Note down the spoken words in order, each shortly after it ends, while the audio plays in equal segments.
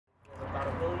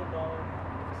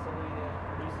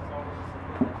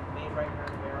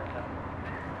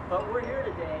But we're here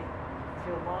today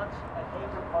to launch a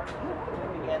major partnership that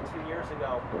we began 2 years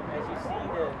ago. As you see,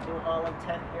 the New Holland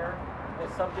tent here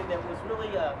is something that was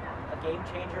really a game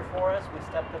changer for us. We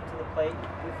stepped up to the plate.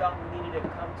 We felt we needed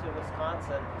to come to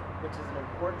Wisconsin, which is an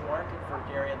important market for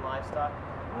dairy and livestock.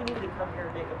 We needed to come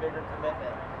here and make a bigger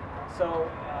commitment. So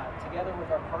together with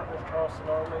our partners, Charles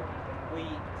Norwood, we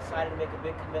decided to make a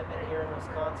big commitment here in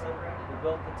Wisconsin. We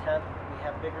built the tent. We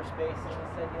have bigger space, and we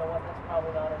said, you know what, that's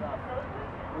probably not enough.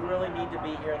 We really need to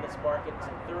be here in this market. It's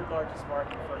the third largest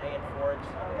market for hay and forage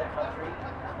in the country.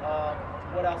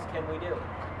 What else can we do?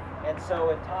 And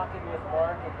so in talking with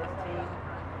Mark and his team,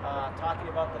 talking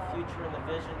about the future and the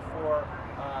vision for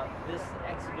this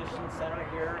exhibition center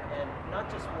here, and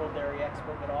not just World Dairy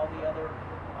Expo, but all the other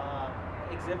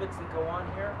exhibits that go on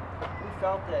here, we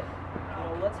felt that, you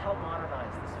know, let's help modernize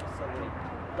this facility.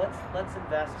 Let's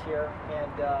invest here,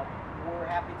 and we're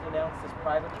happy to announce this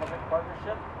private-public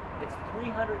partnership. It's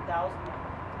 300,000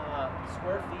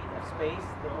 square feet of space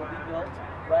that will be built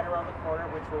right around the corner,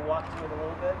 which we'll walk to in a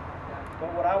little bit.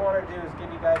 But what I want to do is give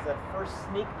you guys a first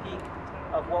sneak peek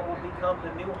of what will become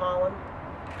the New Holland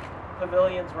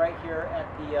pavilions right here at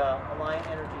the Alliant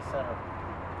Energy Center.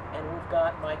 And we've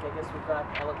got, Mike, I guess we've got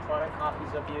electronic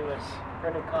copies of you and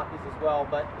printed copies as well.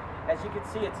 But as you can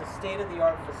see, it's a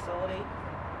state-of-the-art facility.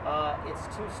 It's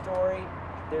two-story.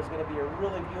 There's going to be a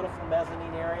really beautiful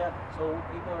mezzanine area, so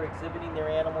people are exhibiting their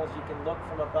animals. You can look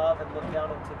from above and look down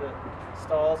into the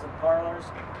stalls and parlors.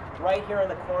 Right here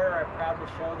in the corner, I'm proud to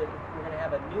show that we're going to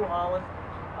have a New Holland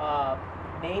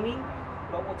naming.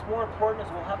 But what's more important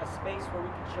is we'll have a space where we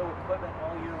can show equipment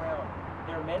all year round.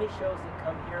 There are many shows that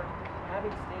come here.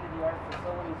 Having state-of-the-art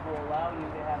facilities will allow you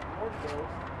to have more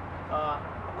shows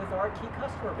with our key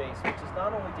customer base, which is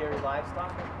not only dairy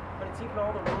livestock, but it's even all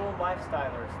the rural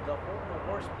lifestylers, the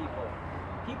horse people,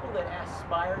 people that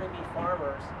aspire to be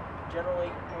farmers, generally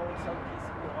own some piece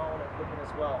of New Holland equipment as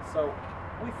well. So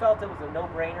we felt it was a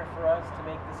no-brainer for us to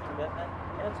make this commitment,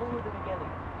 and it's only the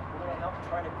beginning. We're going to help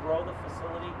try to grow the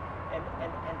facility and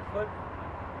put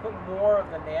more of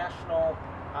the national,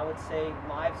 I would say,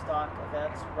 livestock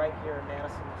events right here in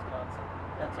Madison, Wisconsin.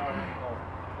 That's our goal.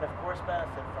 And of course,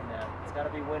 benefit from that. It's got to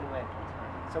be win-win.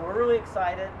 So we're really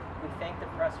excited. We thank the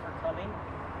press for coming.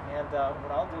 And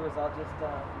what I'll do is I'll just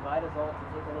invite us all to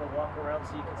take a little walk around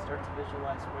so you can start to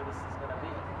visualize where this is going to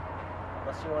be.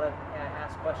 Unless you want to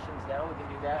ask questions now, we can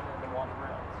do that and then walk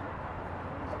around.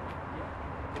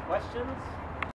 Any questions?